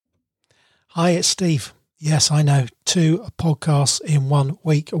Hi, it's Steve. Yes, I know, 2 podcasts in 1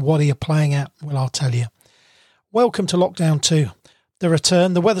 week. What are you playing at? Well, I'll tell you. Welcome to Lockdown 2, the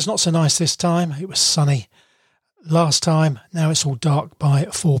return. The weather's not so nice this time. It was sunny last time. Now it's all dark by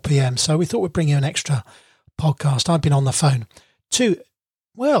 4 p.m. So we thought we'd bring you an extra podcast. I've been on the phone to,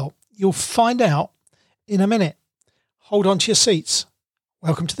 well, you'll find out in a minute. Hold on to your seats.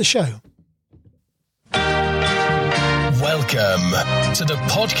 Welcome to the show. Welcome to the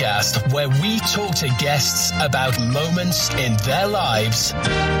podcast where we talk to guests about moments in their lives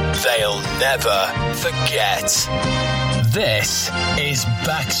they'll never forget. This is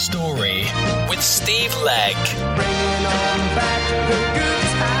Backstory with Steve Legg. Bringing on back the good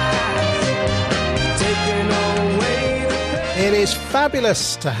times, taking away the pain. It is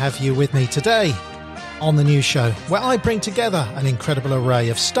fabulous to have you with me today on the new show, where I bring together an incredible array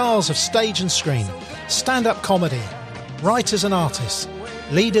of stars of stage and screen, stand-up comedy, writers and artists,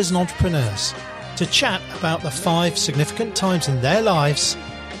 leaders and entrepreneurs, to chat about the 5 significant times in their lives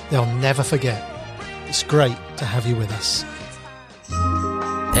they'll never forget. It's great to have you with us.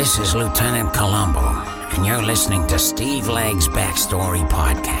 This is Lieutenant Columbo, and you're listening to Steve Legg's Backstory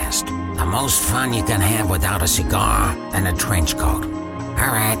Podcast. The most fun you can have without a cigar and a trench coat. All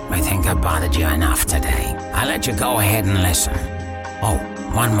right, I think I bothered you enough today. I'll let you go ahead and listen. Oh,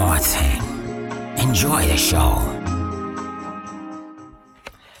 one more thing. Enjoy the show.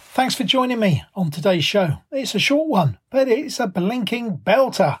 Thanks for joining me on today's show. It's a short one, but it's a blinking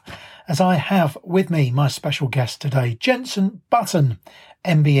belter, as I have with me my special guest today, Jenson Button,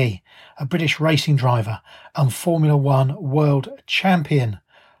 MBE, a British racing driver and Formula One world champion,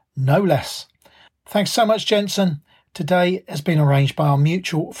 no less. Thanks so much, Jenson. Today has been arranged by our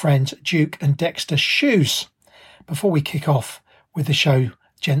mutual friends Duke and Dexter Shoes. Before we kick off with the show,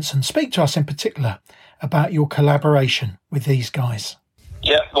 Jenson, speak to us in particular about your collaboration with these guys.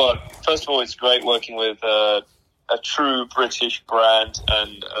 Yeah, well, first of all, it's great working with a true British brand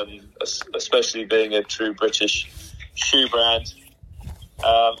and especially being a true British shoe brand.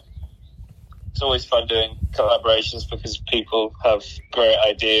 It's always fun doing collaborations because people have great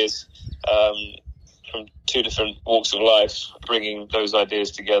ideas from 2 different walks of life, bringing those ideas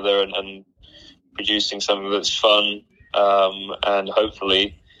together and producing something that's fun and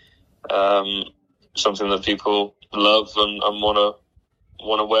hopefully something that people love and want to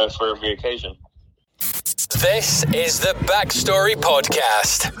wear for every occasion. This is the Backstory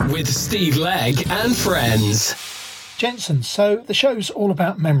Podcast with Steve Legg and friends. Jenson, so the show's all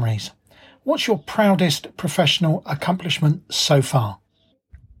about memories. What's your proudest professional accomplishment so far?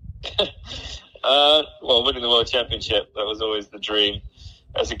 Well, winning the World Championship, that was always the dream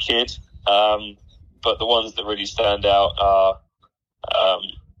as a kid. But the ones that really stand out are,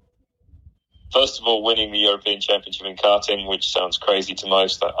 first of all, winning the European Championship in karting, which sounds crazy to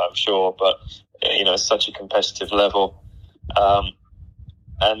most, I'm sure, but, it's such a competitive level.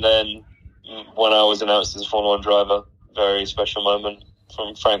 And then when I was announced as a Formula One driver, very special moment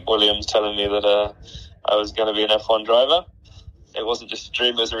from Frank Williams telling me that I was going to be an F1 driver. It wasn't just a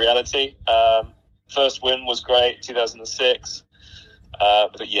dream, it was a reality. First win was great, 2006.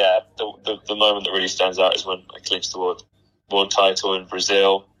 But yeah, the moment that really stands out is when I clinched the world title in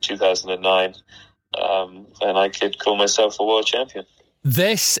Brazil, 2009. And I could call myself a world champion.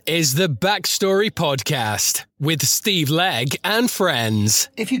 This is the Backstory Podcast with Steve Legg and friends.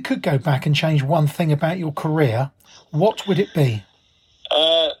 If you could go back and change one thing about your career, what would it be?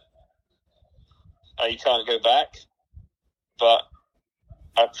 You can't go back, but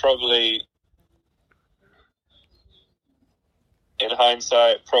I probably, in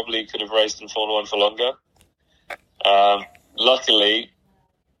hindsight, probably could have raced in Formula One for longer. Luckily,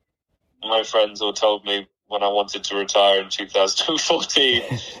 my friends all told me when I wanted to retire in 2014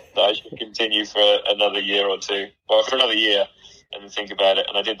 that I should continue for another year or 2, or for another year, and think about it.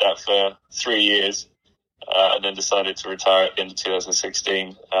 And I did that for 3 years, and then decided to retire at the end of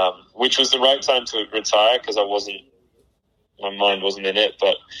 2016, which was the right time to retire because my mind wasn't in it.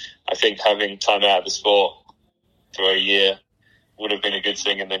 But I think having time out of the sport for a year would have been a good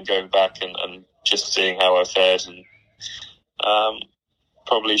thing, and then going back and just seeing how I fared, and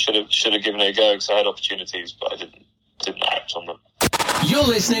probably should have given it a go because I had opportunities, but I didn't act on them. You're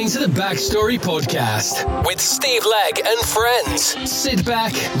listening to the Backstory Podcast with Steve Legg and friends. Sit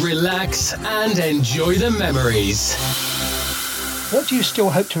back, relax, and enjoy the memories. What do you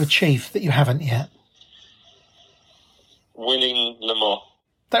still hope to achieve that you haven't yet? Winning Le Mans.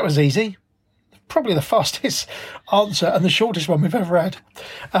 That was easy. Probably the fastest answer and the shortest one we've ever had.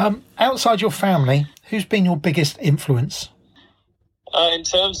 Outside your family, who's been your biggest influence? In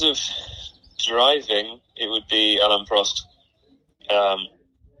terms of driving, it would be Alain Prost.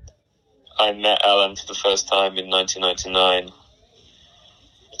 I met Alan for the first time in 1999.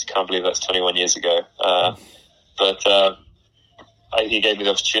 I can't believe that's 21 years ago. He gave me the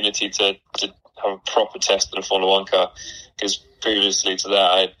opportunity to have a proper test in a Formula One car, because previously to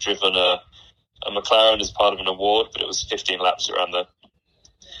that I had driven a McLaren as part of an award, but it was 15 laps around the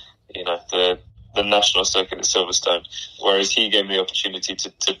national circuit at Silverstone, whereas he gave me the opportunity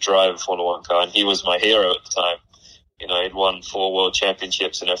to drive a Formula One car, and he was my hero at the time. He'd won 4 world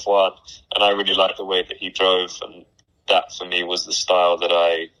championships in F1, and I really liked the way that he drove, and that for me was the style that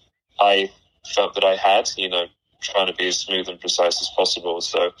I felt that I had, trying to be as smooth and precise as possible.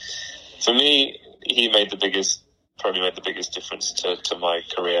 So for me, he probably made the biggest difference to my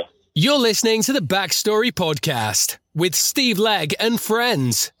career. You're listening to the Backstory Podcast with Steve Legg and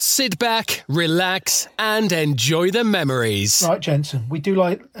friends. Sit back, relax, and enjoy the memories. Right, Jensen, we do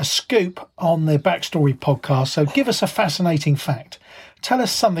like a scoop on the Backstory Podcast, so give us a fascinating fact. Tell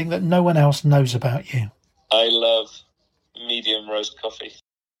us something that no one else knows about you. I love medium roast coffee.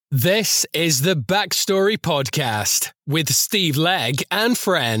 This is the Backstory Podcast with Steve Legg and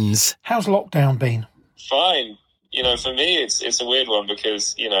friends. How's lockdown been? Fine. For me, it's a weird one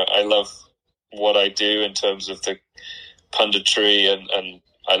because, I love what I do in terms of the punditry and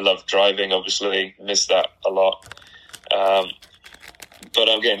I love driving, obviously. Miss that a lot. But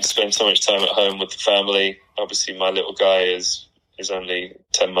I'm getting to spend so much time at home with the family. Obviously, my little guy is only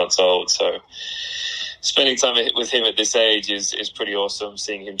 10 months old, so spending time with him at this age is pretty awesome.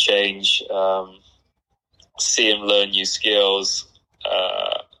 Seeing him change, see him learn new skills,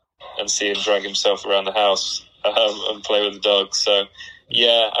 and see him drag himself around the house and play with the dogs. So,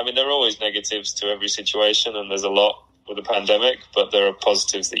 yeah, there are always negatives to every situation, and there's a lot with the pandemic, but there are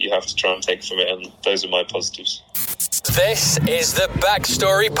positives that you have to try and take from it, and those are my positives. This is the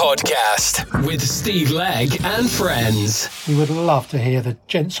Backstory Podcast with Steve Legg and friends. We would love to hear the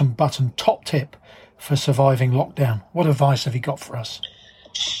Jenson Button top tip for surviving lockdown. What advice have you got for us?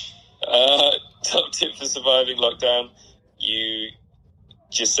 Top tip for surviving lockdown: you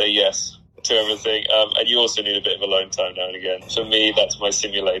just say yes to everything, and you also need a bit of alone time now and again. For me, that's my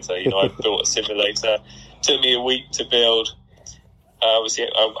simulator. I built a simulator. Took me a week to build.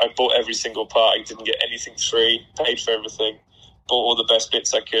 I bought every single part. I didn't get anything free. Paid for everything. Bought all the best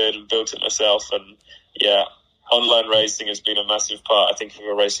bits I could and built it myself. And yeah, online racing has been a massive part, I think, of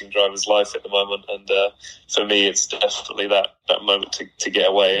a racing driver's life at the moment. And for me, it's definitely that moment to get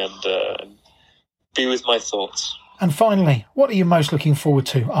away and be with my thoughts. And finally, what are you most looking forward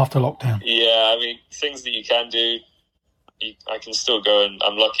to after lockdown? Yeah, things that you can do. I can still go, and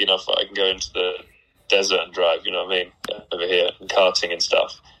I'm lucky enough that I can go into the desert and drive, over here, and karting and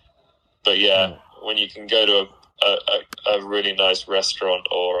stuff. But yeah, when you can go to a really nice restaurant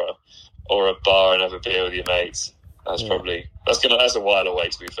or a bar and have a beer with your mates, that's a while away,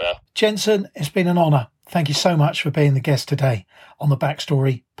 to be fair. Jenson, it's been an honour. Thank you so much for being the guest today on the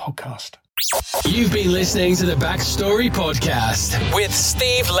Backstory Podcast. You've been listening to the Backstory Podcast with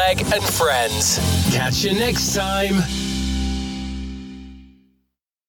Steve Legg and friends. Catch you next time.